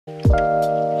Welcome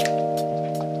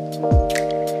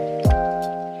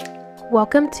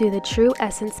to the True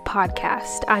Essence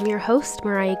Podcast. I'm your host,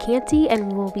 Mariah Canty,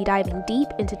 and we'll be diving deep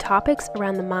into topics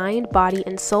around the mind, body,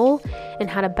 and soul, and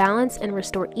how to balance and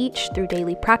restore each through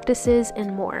daily practices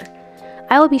and more.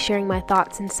 I will be sharing my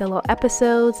thoughts in solo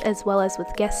episodes as well as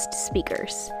with guest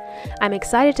speakers. I'm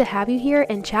excited to have you here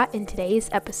and chat in today's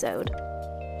episode.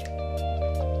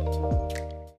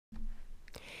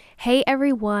 Hey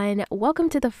everyone, welcome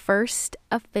to the first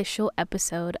official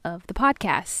episode of the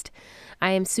podcast.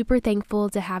 I am super thankful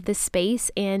to have this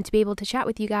space and to be able to chat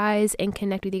with you guys and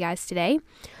connect with you guys today.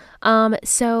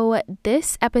 So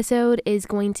this episode is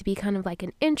going to be kind of like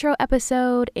an intro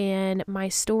episode and my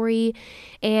story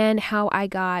and how I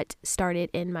got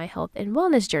started in my health and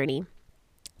wellness journey.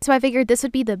 So I figured this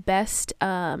would be the best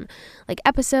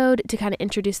episode to kind of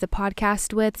introduce the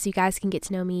podcast with, so you guys can get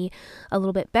to know me a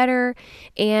little bit better,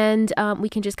 and we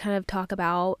can just kind of talk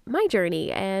about my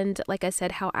journey and, like I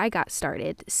said, how I got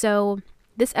started. So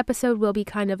this episode will be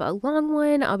kind of a long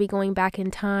one. I'll be going back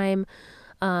in time,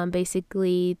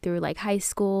 basically through like high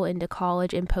school into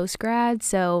college and post-grad,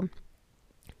 so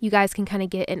you guys can kind of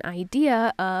get an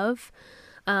idea of,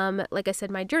 like I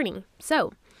said, my journey.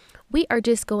 So we are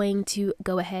just going to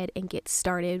go ahead and get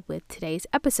started with today's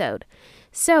episode.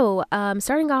 So,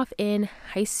 starting off in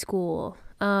high school.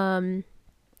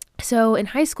 So in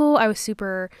high school, I was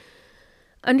super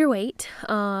underweight.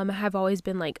 I've always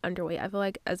been like underweight, I feel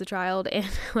like, as a child and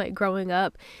like growing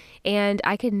up. And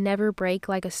I could never break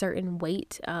like a certain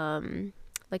weight. I'm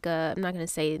not going to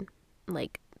say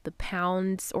like the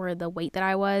pounds or the weight that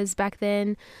I was back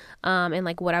then, and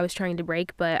like what I was trying to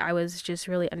break, but I was just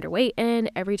really underweight,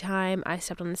 and every time I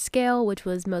stepped on the scale, which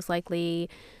was most likely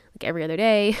like every other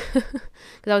day,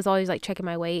 because I was always like checking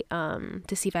my weight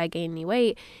to see if I gained any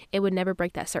weight, it would never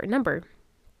break that certain number.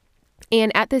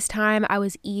 And at this time I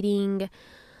was eating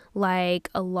like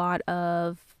a lot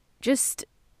of just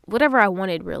whatever I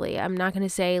wanted, really. I'm not going to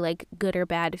say like good or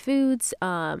bad foods,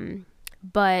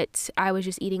 but I was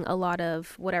just eating a lot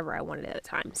of whatever I wanted at the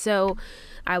time. So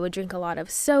I would drink a lot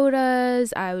of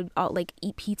sodas. I would like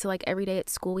eat pizza like every day at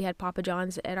school. We had Papa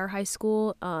John's at our high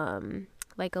school,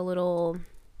 like a little,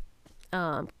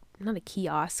 not a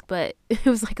kiosk, but it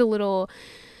was like a little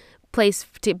place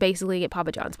to basically get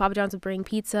Papa John's. Papa John's would bring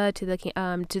pizza to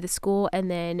the school,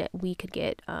 and then we could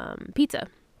get pizza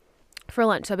for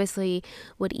lunch. So I basically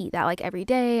would eat that like every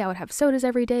day. I would have sodas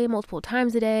every day, multiple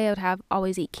times a day. I would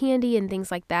always eat candy and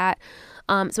things like that.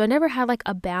 So I never had like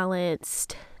a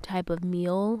balanced type of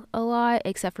meal a lot,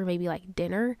 except for maybe like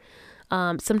dinner.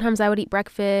 Sometimes I would eat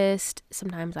breakfast,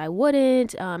 sometimes I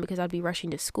wouldn't, because I'd be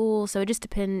rushing to school. So it just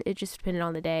depended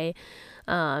on the day,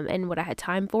 and what I had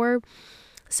time for.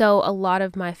 So a lot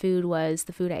of my food was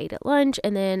the food I ate at lunch,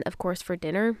 and then of course for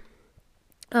dinner.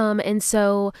 And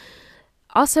so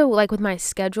also, like with my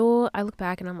schedule, I look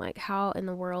back and I'm like, how in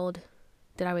the world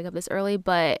did I wake up this early?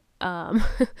 But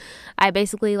I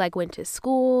basically like went to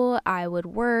school, I would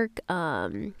work,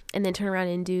 and then turn around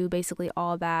and do basically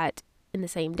all that in the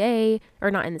same day,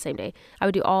 or not in the same day. I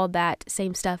would do all that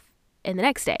same stuff in the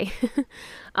next day.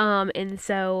 And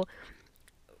so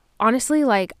honestly,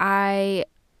 I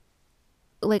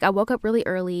woke up really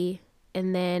early,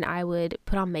 and then I would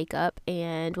put on makeup,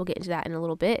 and we'll get into that in a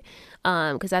little bit,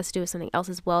 because that's to do with something else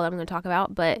as well that I'm going to talk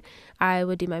about. But I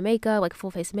would do my makeup, like full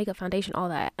face makeup, foundation, all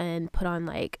that, and put on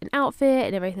like an outfit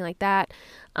and everything like that,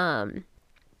 and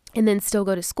then still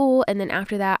go to school. And then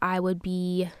after that, I would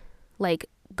be like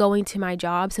going to my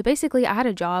job. So basically I had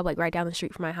a job like right down the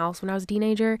street from my house when I was a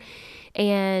teenager,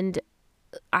 and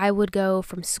I would go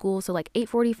from school, so like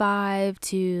 8:45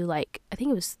 to like, I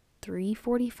think it was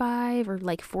 3:45 or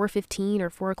like 4:15 or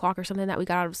 4 o'clock or something that we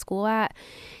got out of school at.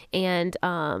 And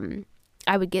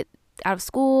I would get out of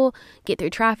school, get through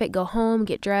traffic, go home,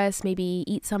 get dressed, maybe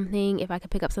eat something if I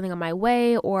could pick up something on my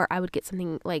way, or I would get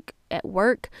something like at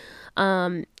work,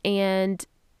 and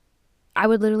I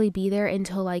would literally be there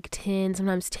until like 10,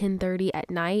 sometimes 10:30 at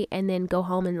night, and then go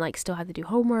home and like still have to do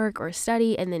homework or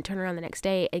study, and then turn around the next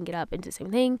day and get up and do the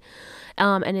same thing.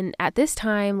 And then at this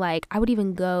time, like I would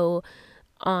even go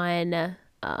on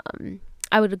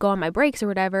I would go on my breaks or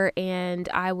whatever, and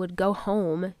I would go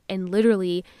home and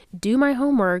literally do my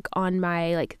homework on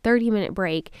my like 30-minute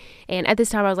break. And at this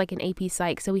time I was like in AP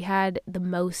Psych, so we had the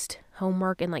most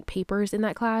homework and like papers in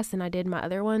that class than I did my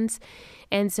other ones.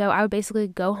 And so I would basically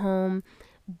go home,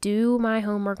 do my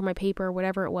homework, my paper,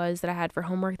 whatever it was that I had for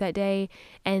homework that day,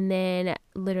 and then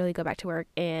literally go back to work.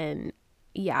 And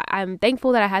yeah, I'm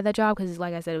thankful that I had that job because,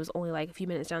 like I said, it was only like a few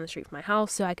minutes down the street from my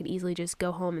house, so I could easily just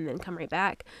go home and then come right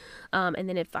back. And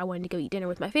then if I wanted to go eat dinner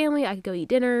with my family, I could go eat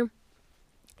dinner.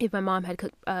 if my mom had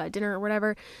cooked dinner or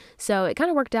whatever. So it kind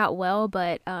of worked out well,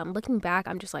 but looking back,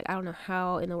 I'm just like, I don't know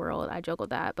how in the world I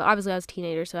juggled that. But obviously I was a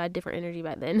teenager, so I had different energy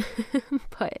back then.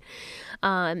 But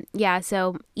yeah,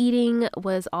 so eating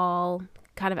was all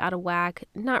kind of out of whack,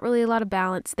 not really a lot of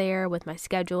balance there with my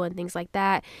schedule and things like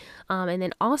that. And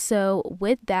then also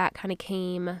with that kind of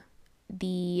came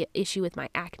the issue with my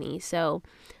acne. So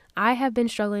I have been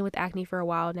struggling with acne for a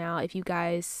while now. If you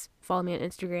guys follow me on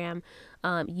Instagram,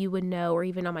 you would know, or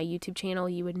even on my YouTube channel,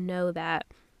 you would know that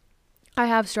I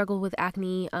have struggled with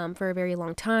acne for a very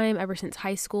long time, ever since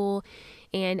high school,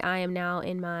 and I am now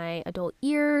in my adult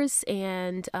years,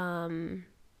 and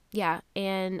yeah,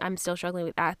 and I'm still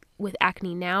struggling with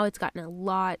acne now. It's gotten a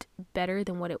lot better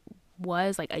than what it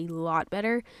was, like a lot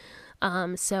better.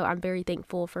 So I'm very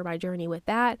thankful for my journey with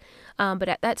that. But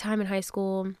at that time in high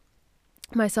school,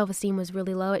 my self-esteem was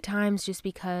really low at times just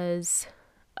because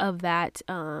of that.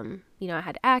 I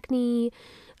had acne.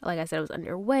 Like I said, I was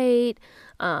underweight.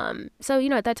 So,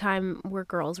 at that time we're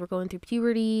girls, we're going through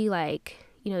puberty. Like,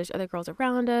 there's other girls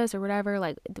around us or whatever.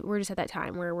 Like, we're just at that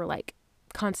time where we're like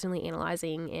constantly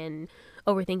analyzing and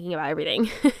overthinking about everything.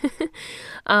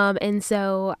 And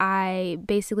so I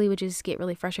basically would just get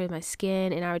really frustrated with my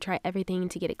skin, and I would try everything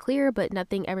to get it clear, but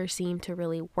nothing ever seemed to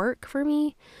really work for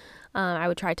me. I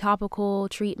would try topical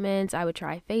treatments, I would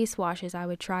try face washes, I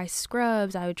would try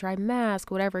scrubs, I would try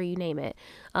masks, whatever, you name it.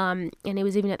 And it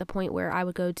was even at the point where I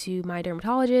would go to my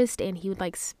dermatologist and he would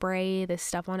like spray this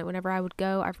stuff on it whenever I would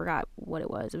go. I forgot what it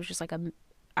was. It was just like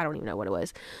I don't even know what it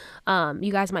was.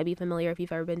 You guys might be familiar if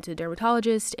you've ever been to a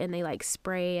dermatologist and they like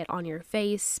spray it on your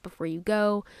face before you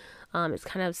go. It's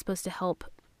kind of supposed to help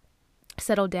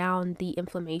settle down the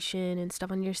inflammation and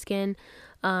stuff on your skin.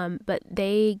 But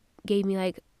they gave me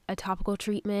like a topical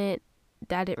treatment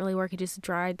that didn't really work. It just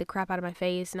dried the crap out of my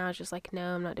face, and I was just like,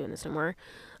 no, I'm not doing this no more.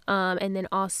 And then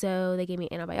also they gave me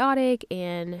an antibiotic,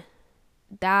 and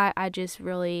that I just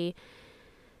really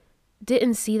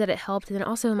didn't see that it helped. And then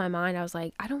also in my mind, I was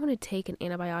like, I don't want to take an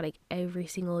antibiotic every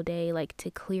single day, like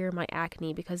to clear my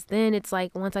acne, because then it's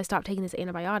like, once I stop taking this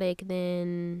antibiotic,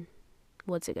 then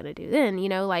what's it gonna do then?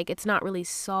 Like, it's not really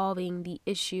solving the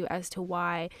issue as to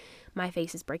why my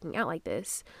face is breaking out like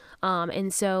this.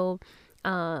 And so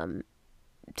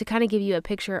to kind of give you a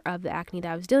picture of the acne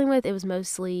that I was dealing with, it was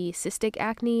mostly cystic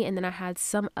acne, and then I had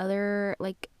some other,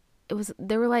 like,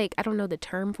 they were like, I don't know the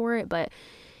term for it, but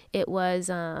it was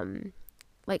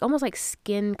like almost like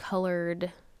skin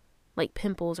colored like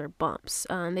pimples or bumps.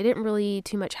 They didn't really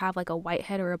too much have like a white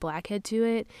head or a black head to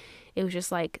it. It was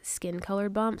just like skin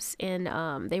colored bumps, and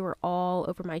they were all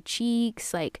over my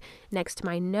cheeks, like next to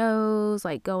my nose,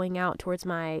 like going out towards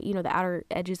my, the outer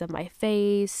edges of my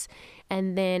face.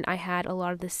 And then I had a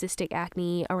lot of the cystic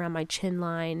acne around my chin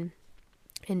line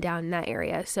and down in that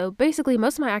area. So basically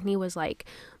most of my acne was like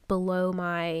below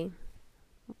my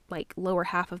like lower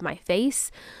half of my face.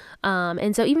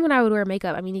 And so even when I would wear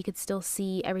makeup, I mean, you could still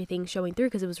see everything showing through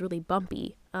because it was really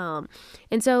bumpy. And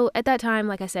so at that time,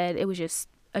 like I said, it was just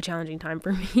a challenging time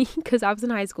for me because I was in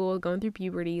high school going through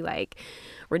puberty, like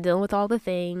we're dealing with all the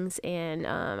things, and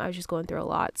I was just going through a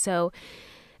lot. So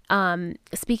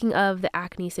speaking of the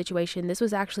acne situation, this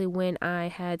was actually when I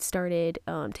had started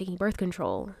taking birth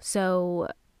control. So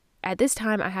at this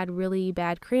time I had really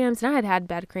bad cramps, and I had had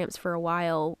bad cramps for a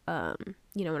while,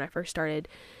 when I first started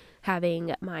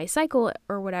having my cycle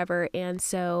or whatever. And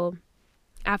so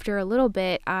after a little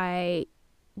bit, I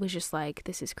was just like,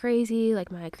 this is crazy. Like,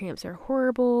 my cramps are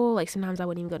horrible. Like, sometimes I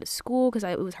wouldn't even go to school because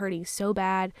it was hurting so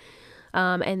bad.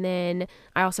 And then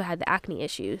I also had the acne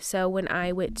issue. So when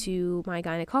I went to my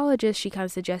gynecologist, she kind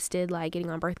of suggested like getting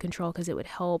on birth control because it would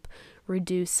help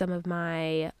reduce some of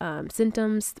my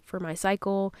symptoms for my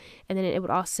cycle. And then it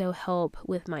would also help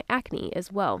with my acne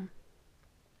as well.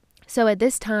 So at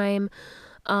this time,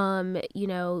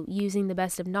 using the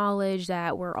best of knowledge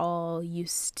that we're all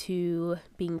used to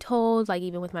being told, like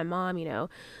even with my mom,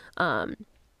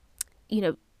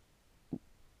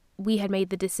 we had made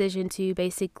the decision to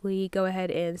basically go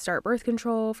ahead and start birth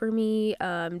control for me,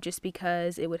 just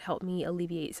because it would help me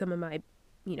alleviate some of my,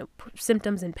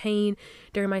 symptoms and pain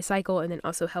during my cycle, and then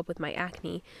also help with my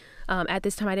acne. At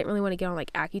this time, I didn't really want to get on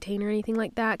like Accutane or anything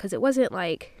like that, because it wasn't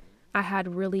like I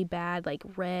had really bad like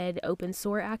red open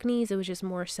sore acne. It was just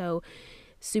more so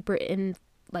super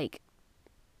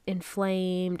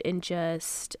inflamed and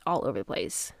just all over the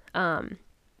place. So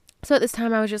at this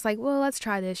time I was just like, well, let's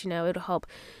try this, it'll help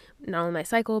not only my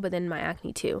cycle, but then my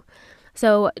acne too.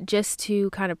 So just to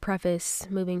kind of preface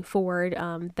moving forward,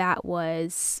 that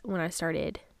was when I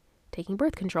started taking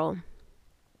birth control.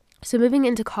 So moving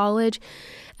into college,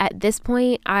 at this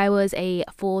point, I was a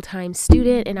full-time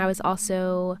student, and I was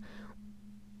also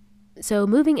So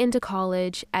moving into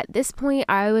college, at this point,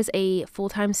 I was a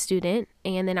full-time student,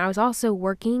 and then I was also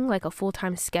working like a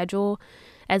full-time schedule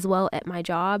as well at my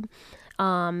job.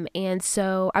 And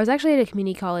so I was actually at a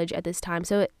community college at this time.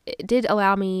 So it did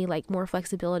allow me like more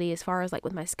flexibility as far as like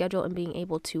with my schedule and being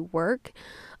able to work.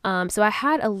 So I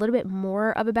had a little bit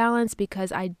more of a balance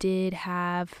because I did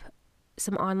have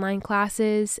some online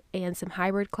classes and some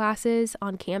hybrid classes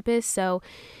on campus. So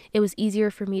it was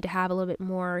easier for me to have a little bit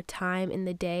more time in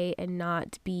the day and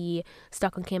not be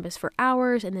stuck on campus for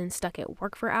hours and then stuck at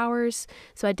work for hours.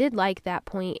 So I did like that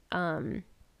point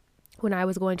when I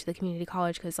was going to the community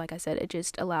college because, like I said, it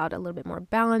just allowed a little bit more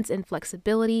balance and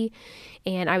flexibility,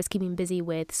 and I was keeping busy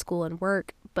with school and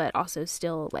work, but also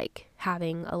still like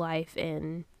having a life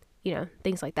and, you know,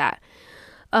 things like that.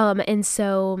 And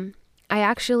so I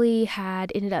actually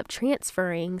had ended up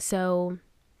transferring. So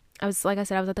I was, like I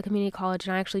said, I was at the community college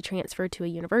and I actually transferred to a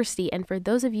university. And for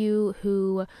those of you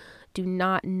who do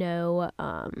not know,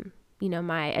 you know,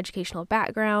 my educational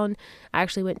background, I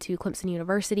actually went to Clemson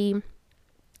University.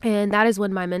 And that is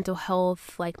when my mental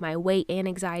health, like my weight and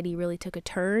anxiety really took a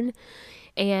turn.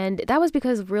 And that was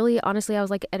because really, honestly, I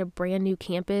was like at a brand new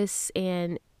campus.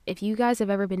 And if you guys have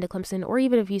ever been to Clemson, or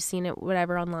even if you've seen it,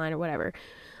 whatever, online or whatever,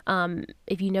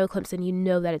 if you know Clemson, you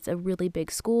know that it's a really big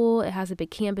school. It has a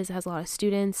big campus. It has a lot of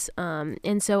students.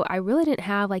 And so I really didn't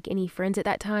have like any friends at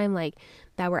that time, like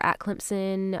that were at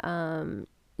Clemson,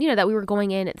 you know, that we were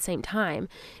going in at the same time,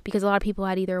 because a lot of people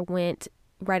had either went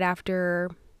right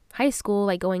after high school,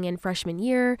 like going in freshman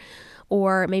year,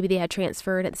 or maybe they had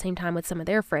transferred at the same time with some of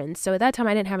their friends. So at that time,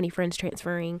 I didn't have any friends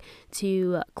transferring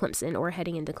to Clemson or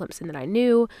heading into Clemson that I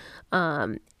knew.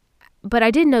 But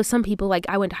I did know some people like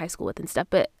I went to high school with and stuff,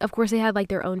 but of course they had like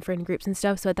their own friend groups and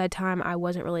stuff. So at that time I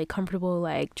wasn't really comfortable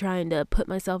like trying to put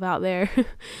myself out there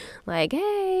like,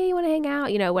 hey, you want to hang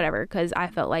out, you know, whatever, because I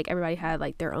felt like everybody had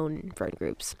like their own friend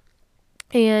groups.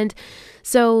 And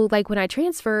so like when I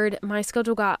transferred, my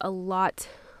schedule got a lot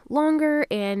longer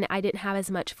and I didn't have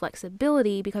as much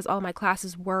flexibility because all my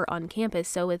classes were on campus.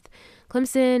 So with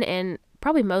Clemson and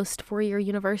probably most four-year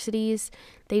universities,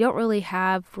 they don't really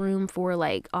have room for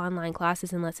like online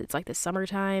classes unless it's like the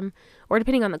summertime or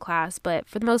depending on the class. But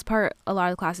for the most part, a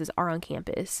lot of the classes are on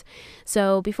campus.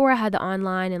 So before I had the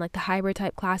online and like the hybrid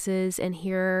type classes, and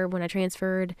here when I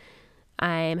transferred,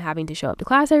 I'm having to show up to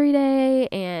class every day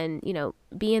and, you know,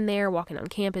 being there, walking on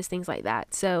campus, things like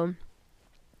that. So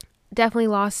definitely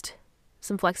lost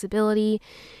some flexibility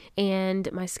and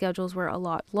my schedules were a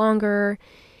lot longer.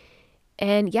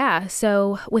 And yeah,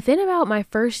 so within about my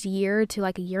first year to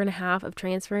like a year and a half of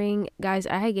transferring, guys,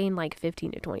 I had gained like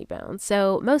 15 to 20 pounds.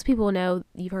 So most people know,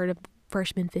 you've heard of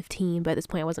freshman 15, but at this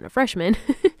point I wasn't a freshman.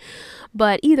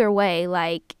 But either way,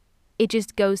 like it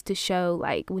just goes to show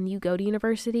like when you go to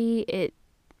university, it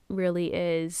really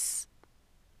is,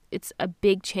 it's a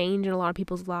big change in a lot of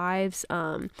people's lives.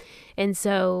 And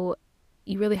so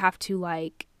you really have to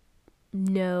like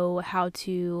know how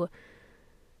to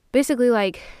basically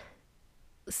like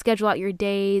schedule out your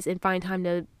days and find time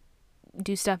to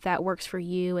do stuff that works for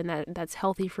you and that's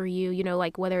healthy for you, you know,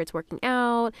 like whether it's working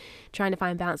out, trying to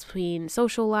find balance between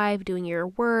social life, doing your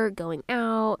work, going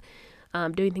out,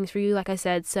 doing things for you, like I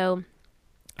said. So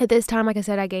at this time, like I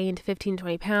said, I gained 15,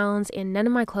 20 pounds and none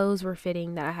of my clothes were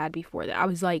fitting that I had before that I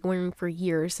was like wearing for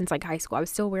years since like high school. I was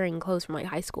still wearing clothes from like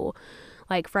high school,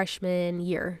 like freshman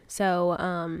year. So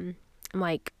I'm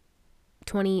like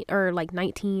 20 or like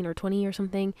 19 or 20 or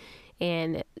something,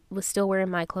 and was still wearing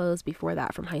my clothes before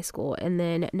that from high school, and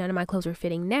then none of my clothes were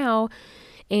fitting now.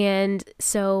 And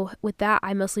so with that,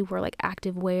 I mostly wore like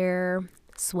active wear,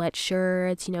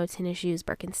 sweatshirts, you know, tennis shoes,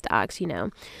 Birkenstocks, you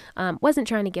know, wasn't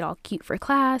trying to get all cute for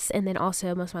class. And then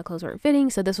also most of my clothes weren't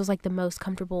fitting, so this was like the most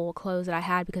comfortable clothes that I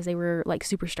had because they were like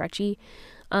super stretchy,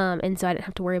 and so I didn't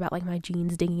have to worry about like my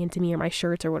jeans digging into me or my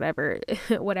shirts or whatever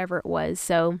whatever it was.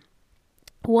 So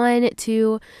 1,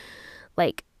 2,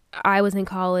 like I was in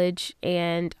college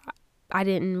and I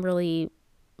didn't really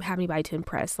have anybody to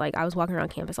impress. Like I was walking around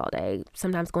campus all day,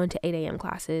 sometimes going to 8 a.m.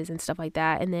 classes and stuff like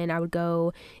that. And then I would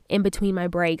go in between my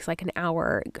breaks, like an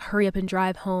hour, hurry up and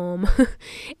drive home.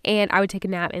 And I would take a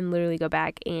nap and literally go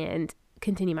back and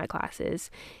continue my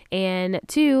classes. And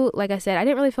 2, like I said, I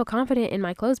didn't really feel confident in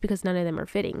my clothes because none of them were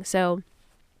fitting. So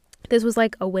this was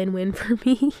like a win-win for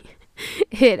me.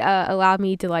 It allowed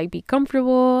me to like be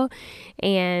comfortable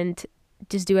and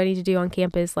just do what I need to do on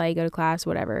campus, like go to class,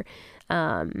 whatever,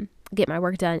 get my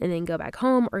work done, and then go back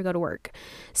home or go to work.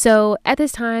 So at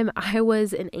this time, I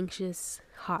was an anxious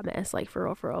hot mess, like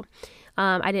for real.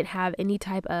 I didn't have any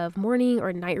type of morning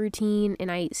or night routine,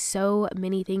 and I ate so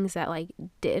many things that like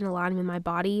didn't align with my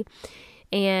body.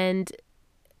 And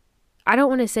I don't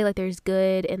want to say like there's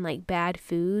good and like bad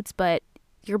foods, but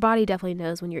your body definitely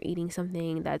knows when you're eating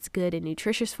something that's good and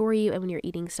nutritious for you and when you're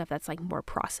eating stuff that's like more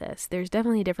processed. There's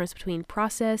definitely a difference between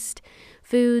processed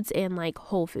foods and like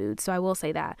whole foods. So I will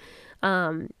say that.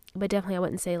 But definitely I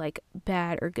wouldn't say like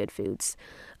bad or good foods.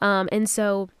 And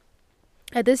so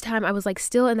at this time I was like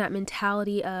still in that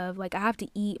mentality of like I have to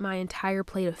eat my entire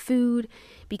plate of food,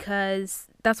 because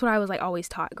that's what I was like always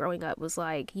taught growing up, was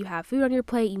like you have food on your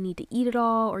plate, you need to eat it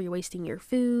all or you're wasting your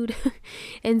food.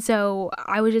 And so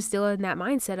I was just still in that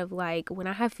mindset of like when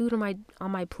I have food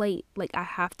on my plate, like I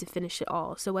have to finish it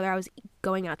all. So whether I was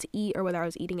going out to eat or whether I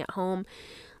was eating at home,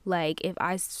 like if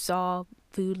I saw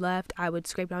food left, I would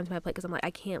scrape it onto my plate because I'm like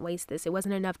I can't waste this. It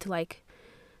wasn't enough to like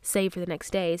save for the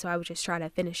next day, so I would just try to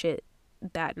finish it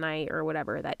that night or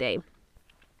whatever that day.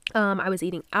 I was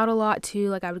eating out a lot too.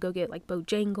 Like I would go get like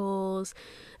Bojangles,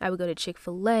 I would go to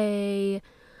Chick-fil-A,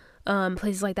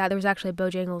 places like that. There was actually a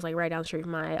Bojangles like right down the street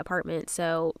from my apartment,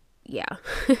 so yeah.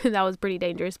 That was pretty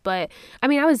dangerous. But I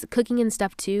mean I was cooking and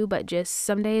stuff too, but just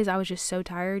some days I was just so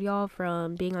tired, y'all,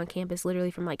 from being on campus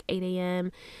literally from like 8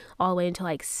 a.m. all the way until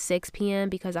like 6 p.m.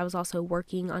 because I was also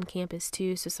working on campus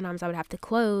too, so sometimes I would have to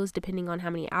close depending on how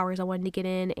many hours I wanted to get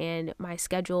in and my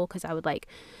schedule, because I would like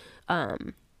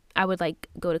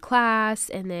go to class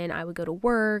and then I would go to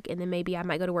work, and then maybe I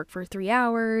might go to work for 3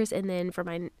 hours and then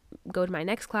go to my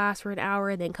next class for an hour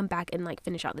and then come back and like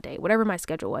finish out the day. Whatever my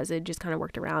schedule was, it just kind of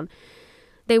worked around.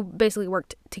 They basically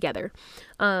worked together.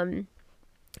 And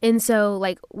so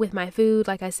like with my food,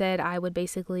 like I said, I would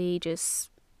basically just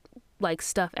like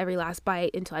stuff every last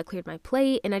bite until I cleared my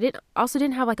plate. And I didn't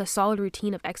have like a solid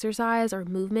routine of exercise or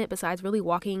movement besides really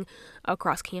walking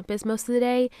across campus most of the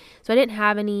day. So I didn't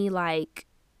have any like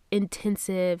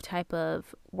intensive type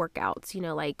of workouts,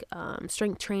 like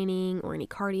strength training or any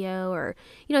cardio or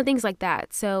things like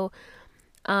that. So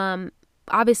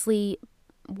obviously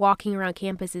walking around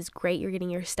campus is great, you're getting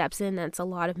your steps in, that's a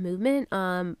lot of movement,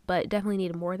 but definitely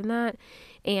needed more than that,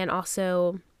 and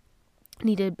also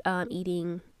needed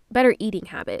better eating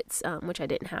habits, which I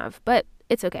didn't have, but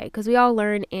it's okay because we all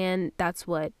learn, and that's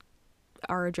what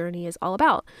our journey is all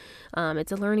about.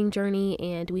 It's a learning journey,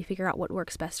 and we figure out what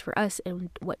works best for us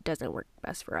and what doesn't work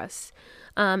best for us.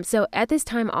 So at this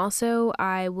time also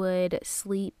I would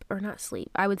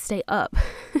I would stay up.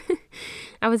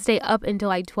 I would stay up until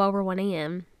like 12 or 1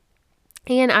 a.m.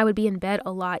 and I would be in bed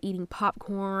a lot eating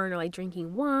popcorn or like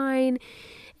drinking wine,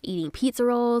 eating pizza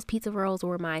rolls. Pizza rolls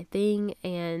were my thing,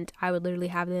 and I would literally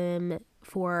have them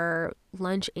for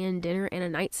lunch and dinner and a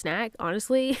night snack,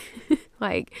 honestly.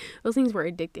 Like those things were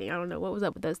addicting. I don't know what was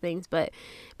up with those things, but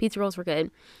pizza rolls were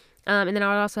good. And then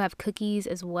I would also have cookies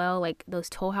as well. Like those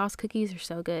Toll House cookies are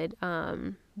so good.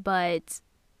 But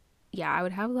yeah, I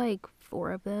would have like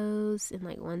 4 of those in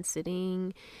like one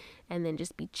sitting and then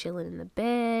just be chilling in the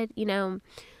bed,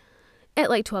 at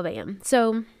like 12 a.m.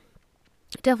 So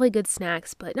definitely good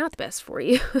snacks, but not the best for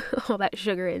you. All that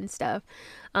sugar and stuff.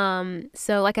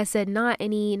 So like I said, not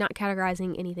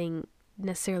categorizing anything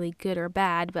necessarily good or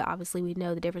bad, but obviously we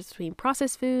know the difference between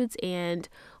processed foods and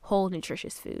whole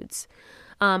nutritious foods.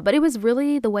 But it was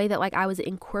really the way that like I was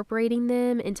incorporating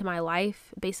them into my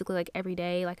life basically like every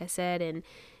day, like I said, and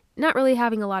not really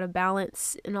having a lot of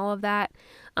balance and all of that.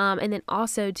 And then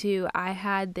also too, I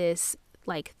had this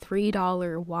like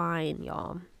 $3 wine,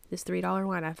 y'all. This $3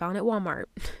 wine I found at Walmart.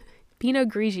 Pinot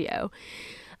Grigio.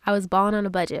 I was balling on a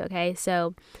budget, okay?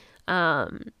 So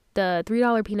the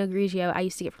 $3 Pinot Grigio I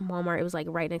used to get from Walmart, it was like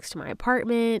right next to my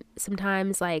apartment.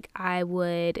 Sometimes like I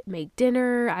would make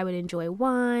dinner, I would enjoy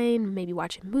wine, maybe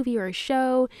watch a movie or a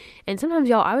show, and sometimes,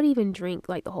 y'all, I would even drink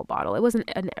like the whole bottle. It wasn't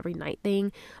an every night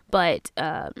thing, but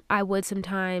I would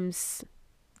sometimes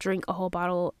drink a whole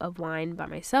bottle of wine by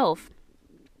myself.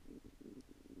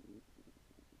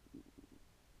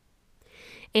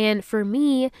 And for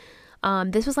me,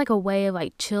 this was like a way of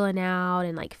like chilling out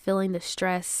and like feeling the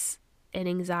stress and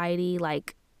anxiety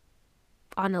like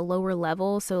on a lower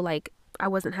level. So like I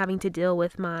wasn't having to deal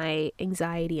with my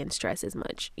anxiety and stress as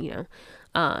much,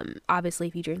 obviously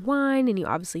if you drink wine, and you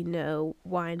obviously know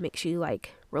wine makes you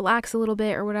like relax a little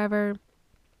bit or whatever,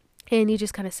 and you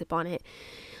just kind of sip on it.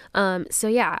 So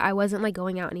yeah, I wasn't like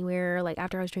going out anywhere like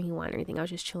after I was drinking wine or anything. I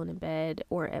was just chilling in bed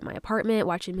or at my apartment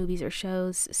watching movies or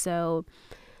shows. So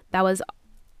that was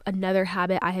another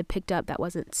habit I had picked up that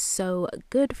wasn't so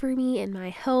good for me and my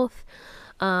health.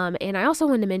 And I also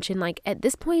wanted to mention, like, at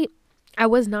this point, I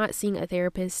was not seeing a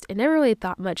therapist and never really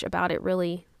thought much about it,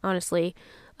 really, honestly.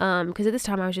 Because at this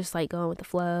time I was just like going with the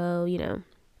flow,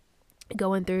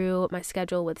 going through my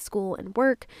schedule with school and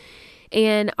work.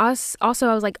 And also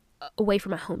I was like away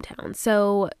from my hometown.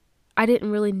 So I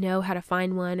didn't really know how to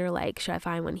find one, or like, should I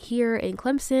find one here in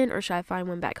Clemson or should I find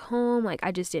one back home? Like,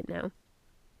 I just didn't know.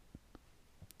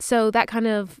 So that kind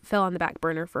of fell on the back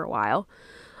burner for a while.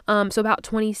 So about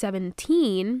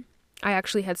 2017, I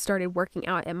actually had started working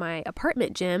out at my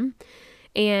apartment gym.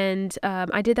 And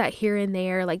I did that here and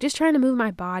there, like just trying to move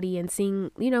my body and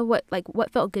seeing,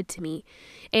 what felt good to me.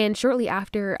 And shortly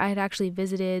after, I had actually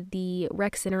visited the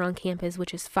rec center on campus,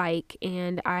 which is Fike,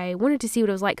 and I wanted to see what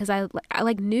it was like because I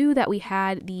knew that we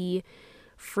had the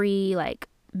free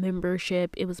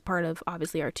membership. It was part of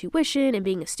obviously our tuition, and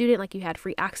being a student, like, you had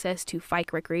free access to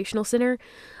Fike Recreational Center.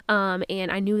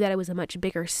 And I knew that it was a much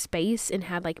bigger space and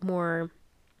had like more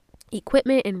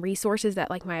equipment and resources that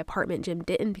like my apartment gym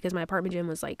didn't, because my apartment gym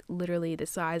was like literally the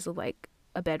size of like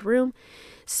a bedroom.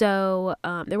 So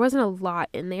there wasn't a lot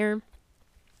in there.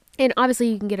 And obviously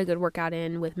you can get a good workout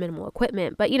in with minimal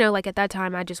equipment, but like at that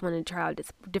time I just wanted to try out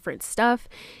different stuff,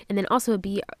 and then also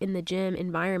be in the gym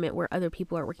environment where other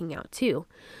people are working out too.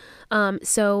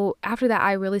 So after that,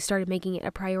 I really started making it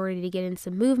a priority to get in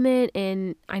some movement,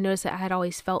 and I noticed that I had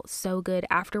always felt so good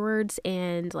afterwards,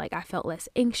 and like I felt less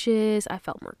anxious, I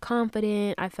felt more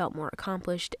confident, I felt more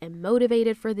accomplished and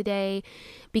motivated for the day,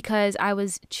 because I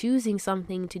was choosing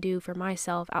something to do for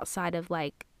myself outside of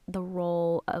like the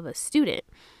role of a student.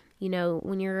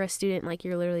 When you're a student, like,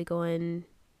 you're literally going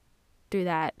through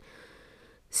that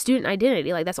student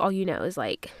identity. Like, that's all is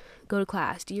like, go to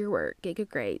class, do your work, get good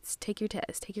grades, take your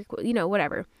test, take your,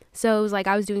 whatever. So it was like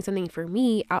I was doing something for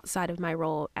me outside of my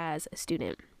role as a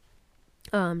student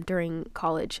during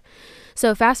college.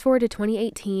 So fast forward to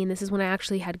 2018, this is when I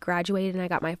actually had graduated and I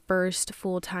got my first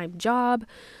full-time job.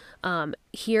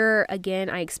 Here again,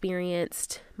 I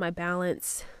experienced my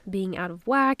balance being out of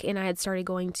whack, and I had started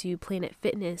going to Planet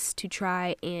Fitness to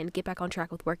try and get back on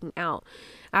track with working out.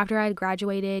 After I had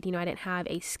graduated, I didn't have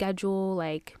a schedule,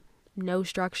 like no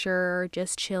structure,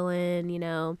 just chilling,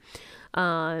 and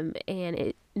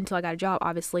until I got a job,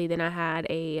 obviously, then I had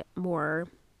a more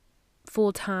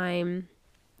full-time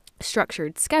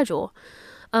structured schedule.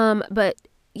 But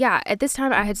yeah, at this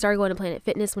time I had started going to Planet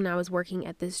Fitness when I was working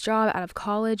at this job out of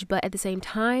college, but at the same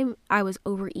time I was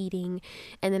overeating,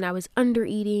 and then I was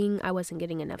undereating, I wasn't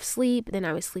getting enough sleep, then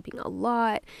I was sleeping a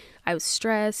lot, I was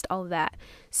stressed, all of that.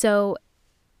 So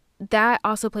that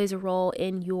also plays a role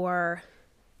in your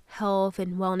health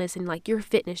and wellness and like your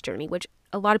fitness journey, which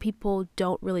a lot of people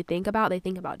don't really think about. They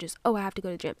think about just, I have to go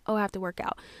to the gym, I have to work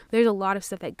out. There's a lot of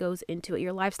stuff that goes into it.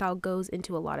 Your lifestyle goes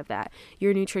into a lot of that.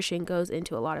 Your nutrition goes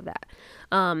into a lot of that.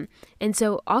 And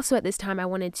so also at this time, I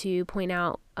wanted to point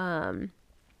out, I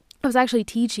was actually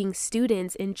teaching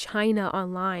students in China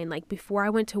online. Like, before I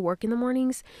went to work in the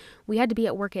mornings, we had to be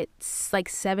at work at like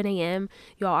 7 a.m.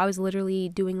 Y'all, I was literally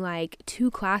doing like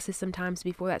 2 classes sometimes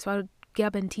before that. So I would get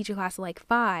up and teach a class at like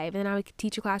 5, and then I would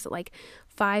teach a class at like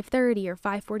 5:30 or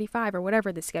 5:45 or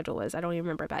whatever the schedule was. I don't even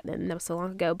remember back then. That was so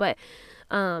long ago. But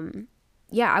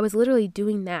yeah, I was literally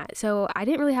doing that. So I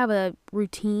didn't really have a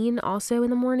routine also in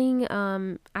the morning.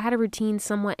 I had a routine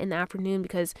somewhat in the afternoon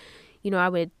because, I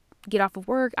would get off of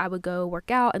work, I would go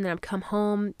work out, and then I'd come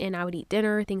home and I would eat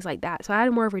dinner, things like that. So I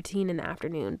had more of a routine in the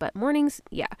afternoon. But mornings,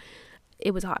 yeah,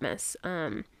 it was a hot mess.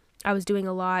 I was doing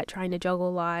a lot, trying to juggle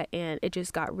a lot, and it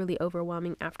just got really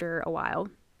overwhelming after a while.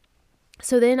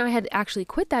 So then I had actually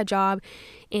quit that job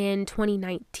in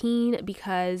 2019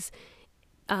 because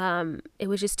it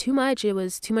was just too much. It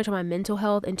was too much on my mental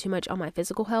health and too much on my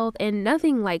physical health, and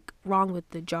nothing like wrong with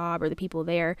the job or the people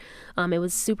there. It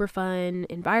was super fun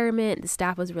environment. The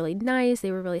staff was really nice.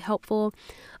 They were really helpful.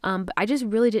 But I just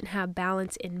really didn't have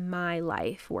balance in my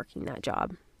life working that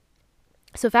job.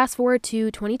 So fast forward to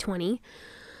 2020.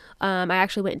 I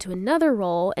actually went into another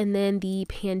role, and then the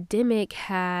pandemic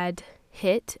had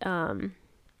hit.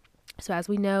 So as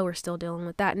we know, we're still dealing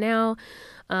with that now.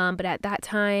 But at that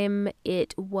time,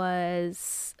 it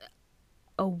was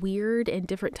a weird and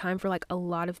different time for like a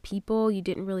lot of people. You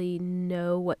didn't really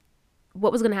know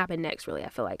what was going to happen next, really. I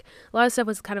feel like a lot of stuff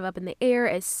was kind of up in the air,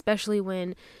 especially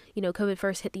when, COVID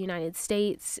first hit the United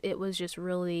States. It was just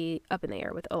really up in the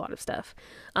air with a lot of stuff.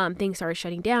 Things started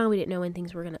shutting down. We didn't know when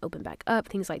things were going to open back up,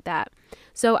 things like that.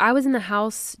 So I was in the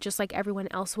house just like everyone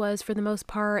else was for the most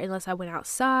part, unless I went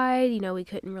outside. We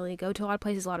couldn't really go to a lot of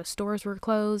places. A lot of stores were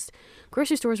closed.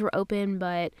 Grocery stores were open,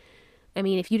 but I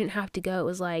mean, if you didn't have to go, it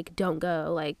was like, don't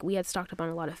go. Like, we had stocked up on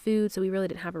a lot of food, so we really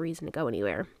didn't have a reason to go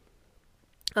anywhere.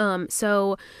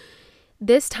 So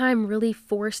this time really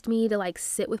forced me to like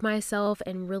sit with myself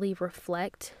and really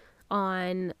reflect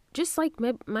on just like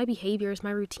my behaviors,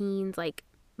 my routines, like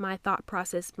my thought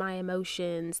process, my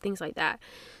emotions, things like that.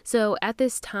 So at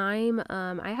this time,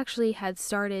 I actually had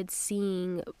started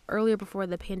seeing earlier before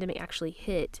the pandemic actually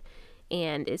hit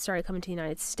and it started coming to the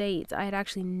United States, I had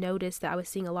actually noticed that I was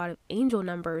seeing a lot of angel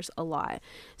numbers a lot.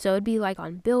 So it'd be like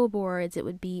on billboards, it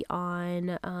would be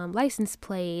on license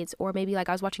plates, or maybe like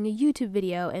I was watching a YouTube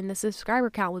video and the subscriber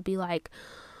count would be like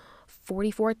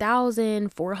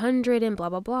 44,400 and blah,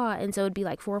 blah, blah. And so it'd be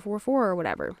like 444 or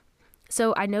whatever.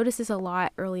 So I noticed this a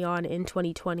lot early on in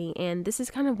 2020. And this is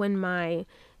kind of when my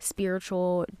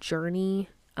spiritual journey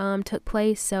took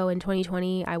place. So in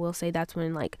 2020, I will say that's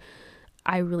when like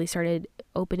I really started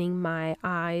opening my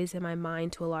eyes and my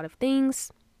mind to a lot of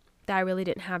things that I really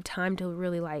didn't have time to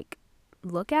really like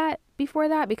look at before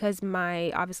that, because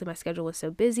obviously my schedule was so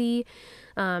busy.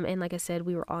 And like I said,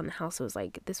 we were all in the house. So it was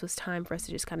like, this was time for us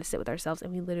to just kind of sit with ourselves,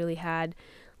 and we literally had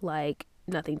like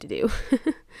nothing to do.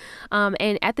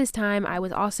 And at this time I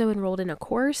was also enrolled in a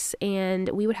course, and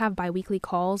we would have bi-weekly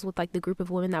calls with like the group of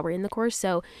women that were in the course.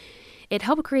 So it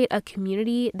helped create a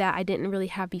community that I didn't really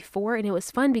have before. And it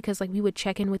was fun because like we would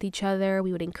check in with each other.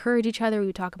 We would encourage each other. We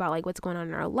would talk about like what's going on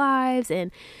in our lives. And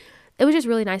it was just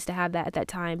really nice to have that at that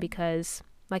time, because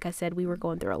like I said, we were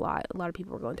going through a lot. A lot of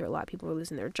people were going through a lot. People were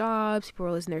losing their jobs. People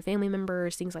were losing their family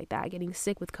members, things like that, getting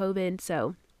sick with COVID.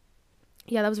 So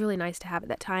yeah, that was really nice to have at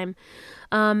that time.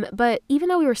 But even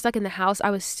though we were stuck in the house, I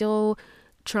was still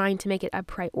trying to make it a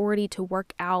priority to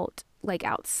work out like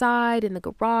outside, in the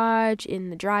garage,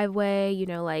 in the driveway,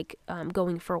 like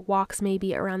going for walks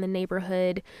maybe around the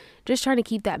neighborhood, just trying to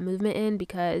keep that movement in,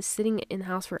 because sitting in the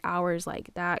house for hours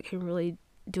like that can really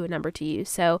do a number to you.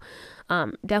 So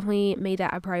definitely made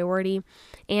that a priority.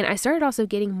 And I started also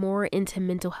getting more into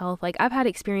mental health. Like I've had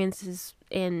experiences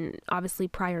and obviously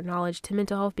prior knowledge to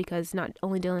mental health, because not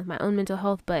only dealing with my own mental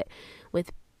health, but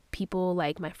with people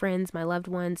like my friends, my loved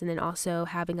ones, and then also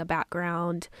having a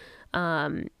background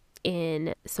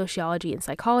in sociology and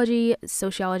psychology.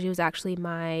 Sociology was actually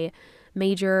my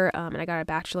major, and I got a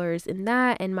bachelor's in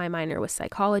that, and my minor was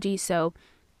psychology. So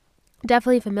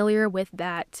definitely familiar with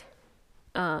that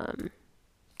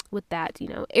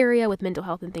area with mental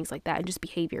health and things like that, and just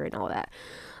behavior and all that.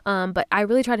 But I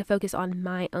really try to focus on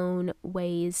my own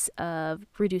ways of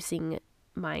reducing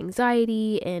my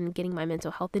anxiety and getting my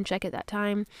mental health in check at that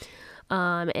time.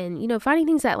 And finding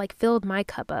things that like filled my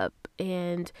cup up,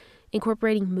 and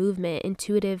incorporating movement,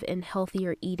 intuitive and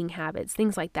healthier eating habits,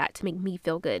 things like that to make me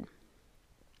feel good.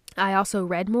 I also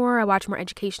read more. I watched more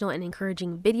educational and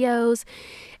encouraging videos.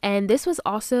 And this was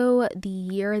also the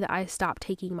year that I stopped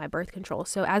taking my birth control.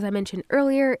 So as I mentioned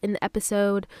earlier in the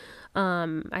episode,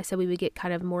 I said we would get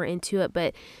kind of more into it,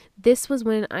 but this was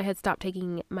when I had stopped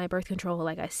taking my birth control,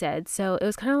 like I said. So it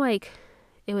was kind of like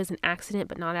it was an accident,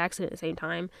 but not an accident at the same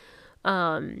time.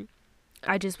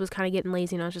 I just was kind of getting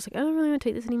lazy, and I was just like, I don't really want to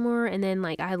take this anymore. And then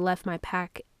like I had left my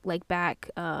pack like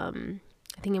back, I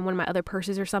think in one of my other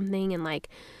purses or something. And like,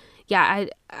 yeah,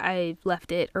 I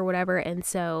left it or whatever. And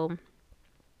so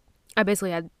I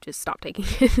basically had just stopped taking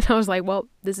it. I was like, well,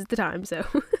 this is the time. So,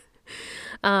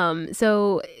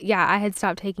 so yeah, I had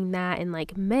stopped taking that in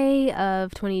like May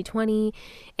of 2020.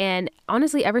 And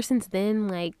honestly, ever since then,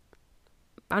 like,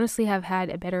 honestly have had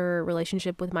a better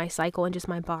relationship with my cycle and just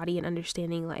my body, and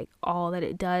understanding like all that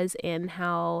it does, and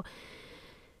how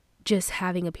just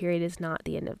having a period is not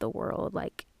the end of the world.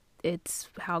 Like, it's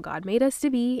how God made us to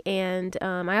be. And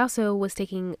I also was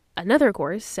taking another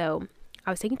course. So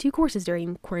I was taking 2 courses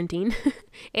during quarantine.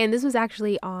 And this was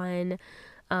actually on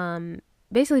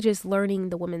basically just learning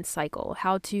the woman's cycle,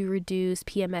 how to reduce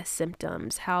PMS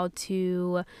symptoms, how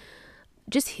to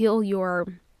just heal your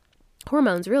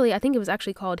hormones. Really, I think it was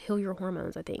actually called Heal Your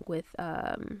Hormones, I think, with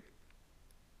her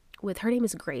name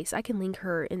is Grace. I can link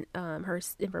her in her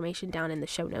information down in the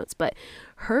show notes. But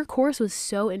her course was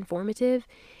so informative,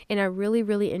 and I really,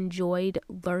 really enjoyed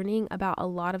learning about a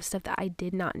lot of stuff that I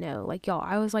did not know. Like, y'all,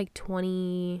 I was like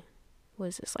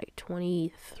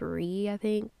 23, I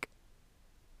think.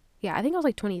 Yeah, I think I was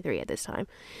like 23 at this time.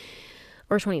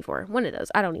 Or 24, one of those.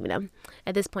 I don't even know.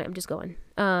 At this point, I'm just going.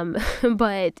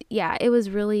 But yeah, it was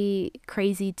really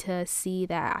crazy to see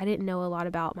that I didn't know a lot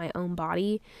about my own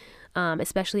body,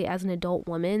 especially as an adult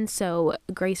woman. So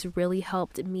Grace really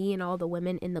helped me and all the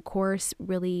women in the course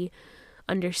really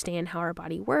understand how our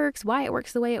body works, why it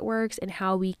works the way it works, and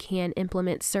how we can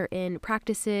implement certain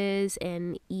practices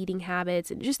and eating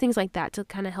habits and just things like that to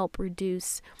kind of help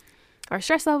reduce our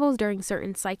stress levels during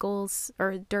certain cycles,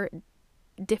 or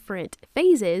different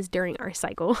phases during our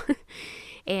cycle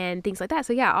and things like that.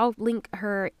 So yeah, I'll link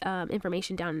her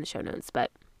information down in the show notes. But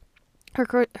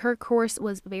her course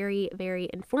was very, very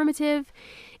informative,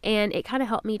 and it kind of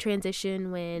helped me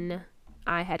transition when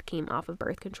I had came off of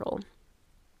birth control.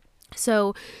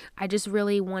 So I just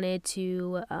really wanted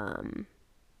to,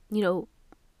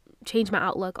 change my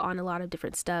outlook on a lot of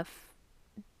different stuff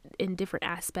in different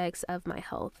aspects of my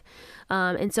health.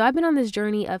 And so I've been on this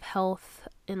journey of health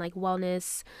and like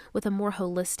wellness with a more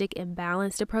holistic and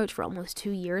balanced approach for almost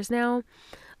 2 years now.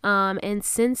 And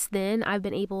since then, I've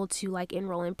been able to like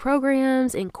enroll in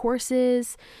programs and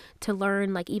courses to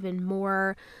learn like even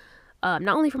more, not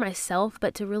only for myself,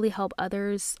 but to really help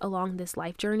others along this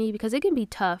life journey, because it can be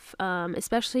tough,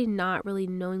 especially not really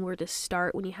knowing where to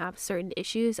start when you have certain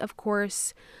issues. Of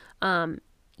course,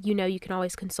 you can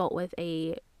always consult with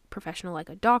a professional like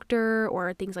a doctor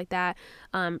or things like that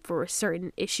for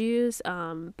certain issues,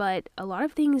 but a lot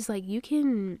of things like you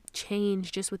can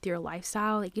change just with your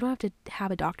lifestyle. Like you don't have to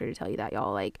have a doctor to tell you that,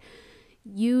 y'all. Like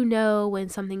when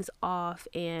something's off,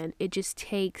 and it just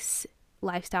takes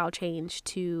lifestyle change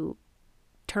to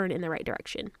turn in the right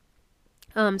direction.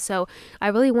 So I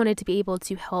really wanted to be able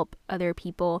to help other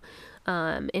people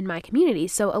in my community.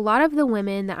 So a lot of the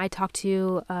women that I talk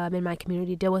to in my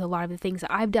community deal with a lot of the things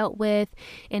that I've dealt with,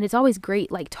 and it's always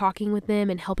great like talking with them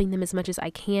and helping them as much as I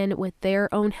can with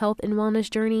their own health and wellness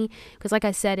journey, because like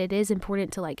I said, it is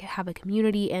important to like have a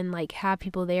community and like have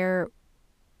people there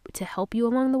to help you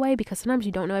along the way, because sometimes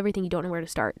you don't know everything, you don't know where to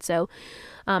start. So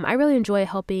I really enjoy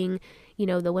helping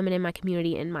the women in my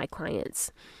community and my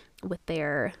clients with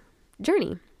their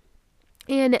journey.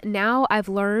 And now I've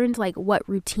learned like what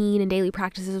routine and daily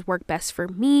practices work best for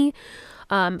me,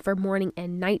 for morning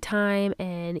and nighttime,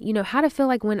 and how to feel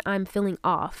like when I'm feeling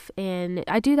off. And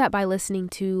I do that by listening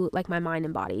to like my mind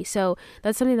and body. So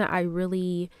that's something that I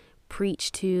really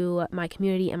preach to my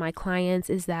community and my clients,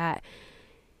 is that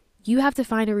you have to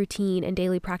find a routine and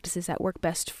daily practices that work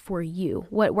best for you.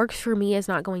 What works for me is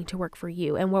not going to work for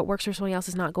you, and what works for someone else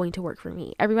is not going to work for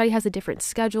me. Everybody has a different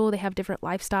schedule. They have different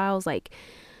lifestyles. Like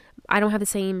I don't have the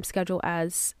same schedule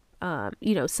as,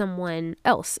 someone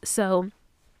else. So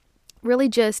really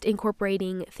just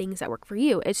incorporating things that work for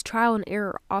you. It's trial and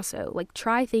error also. Like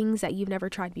try things that you've never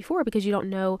tried before, because you don't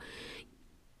know,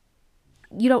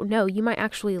 you might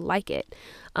actually like it.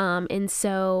 And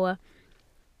so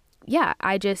yeah,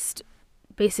 I just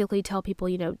basically tell people,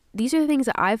 these are the things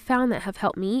that I've found that have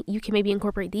helped me. You can maybe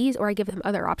incorporate these, or I give them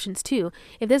other options too.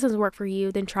 If this doesn't work for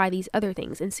you, then try these other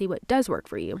things and see what does work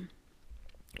for you.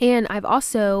 And I've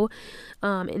also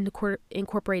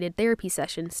incorporated therapy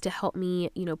sessions to help me,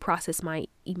 process my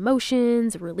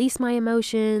emotions, release my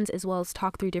emotions, as well as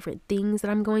talk through different things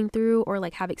that I'm going through or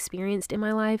like have experienced in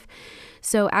my life.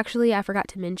 So actually, I forgot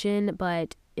to mention,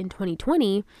 but in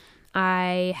 2020,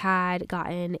 I had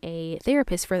gotten a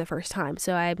therapist for the first time.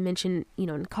 So I mentioned,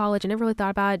 in college, I never really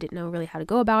thought about it, didn't know really how to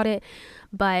go about it.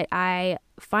 But I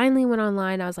finally went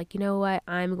online. I was like, you know what?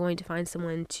 I'm going to find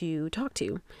someone to talk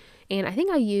to. And I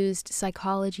think I used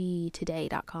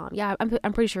psychologytoday.com. Yeah,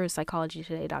 I'm pretty sure it's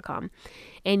psychologytoday.com.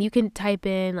 And you can type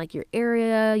in like your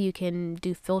area. You can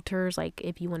do filters, like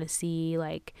if you want to see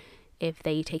like if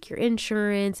they take your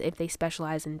insurance, if they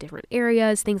specialize in different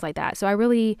areas, things like that. So I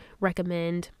really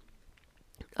recommend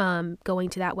going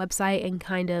to that website and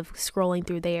kind of scrolling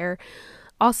through there.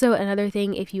 Also, another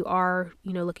thing, if you are,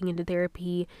 looking into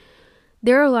therapy,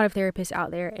 there are a lot of therapists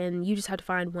out there, and you just have to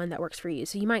find one that works for you.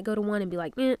 So you might go to one and be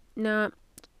like, nah,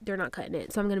 they're not cutting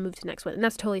it, so I'm going to move to the next one. And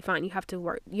that's totally fine. You have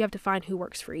to find who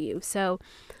works for you. So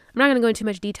I'm not going to go into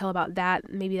much detail about that.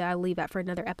 Maybe I'll leave that for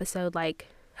another episode, like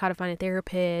how to find a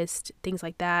therapist, things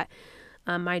like that.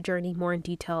 My journey more in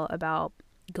detail about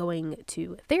going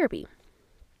to therapy.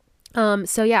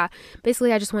 So yeah,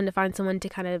 basically I just wanted to find someone to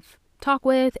kind of talk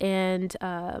with, and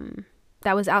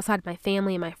that was outside of my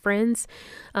family and my friends.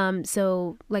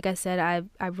 So like I said,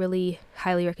 I really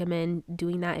highly recommend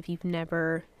doing that if you've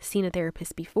never seen a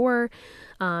therapist before,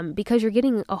 because you're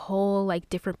getting a whole like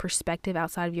different perspective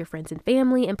outside of your friends and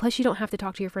family. And plus you don't have to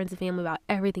talk to your friends and family about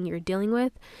everything you're dealing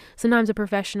with. Sometimes a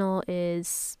professional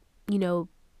is,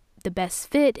 the best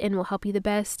fit and will help you the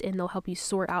best, and they'll help you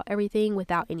sort out everything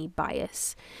without any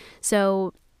bias.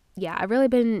 So yeah, I've really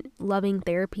been loving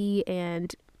therapy,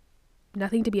 and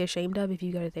nothing to be ashamed of if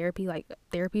you go to therapy. Like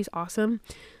therapy is awesome.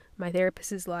 My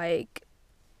therapist is like,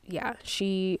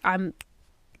 I'm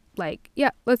like,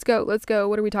 yeah, let's go.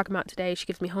 What are we talking about today? She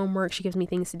gives me homework. She gives me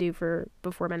things to do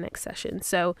before my next session.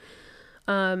 So,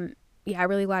 I'm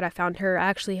really glad I found her. I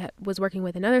actually was working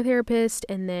with another therapist,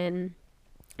 and then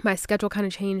my schedule kind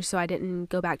of changed, so I didn't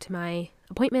go back to my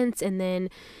appointments. And then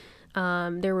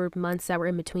there were months that were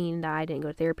in between that I didn't go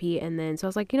to therapy. And then so I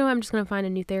was like, I'm just going to find a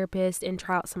new therapist and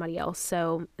try out somebody else.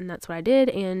 So, and that's what I did,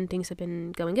 and things have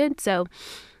been going good. So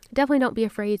definitely don't be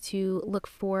afraid to look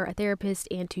for a therapist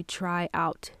and to try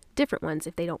out different ones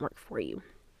if they don't work for you.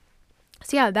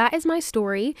 So yeah, that is my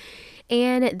story,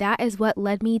 and that is what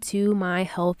led me to my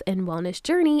health and wellness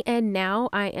journey, and now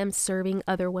I am serving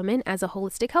other women as a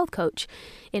holistic health coach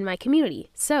in my community.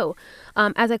 So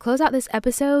as I close out this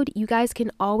episode, you guys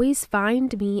can always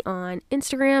find me on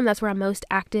Instagram. That's where I'm most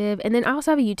active, and then I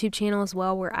also have a YouTube channel as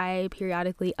well where I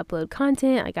periodically upload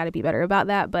content. I gotta be better about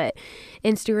that, but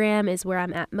Instagram is where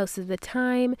I'm at most of the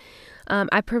time.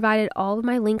 I provided all of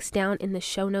my links down in the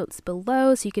show notes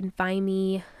below, so you can find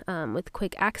me with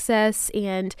quick access.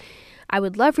 And I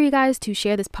would love for you guys to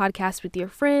share this podcast with your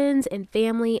friends and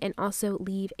family, and also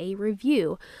leave a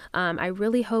review. I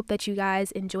really hope that you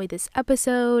guys enjoyed this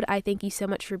episode. I thank you so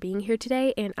much for being here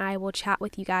today, and I will chat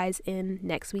with you guys in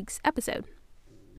next week's episode.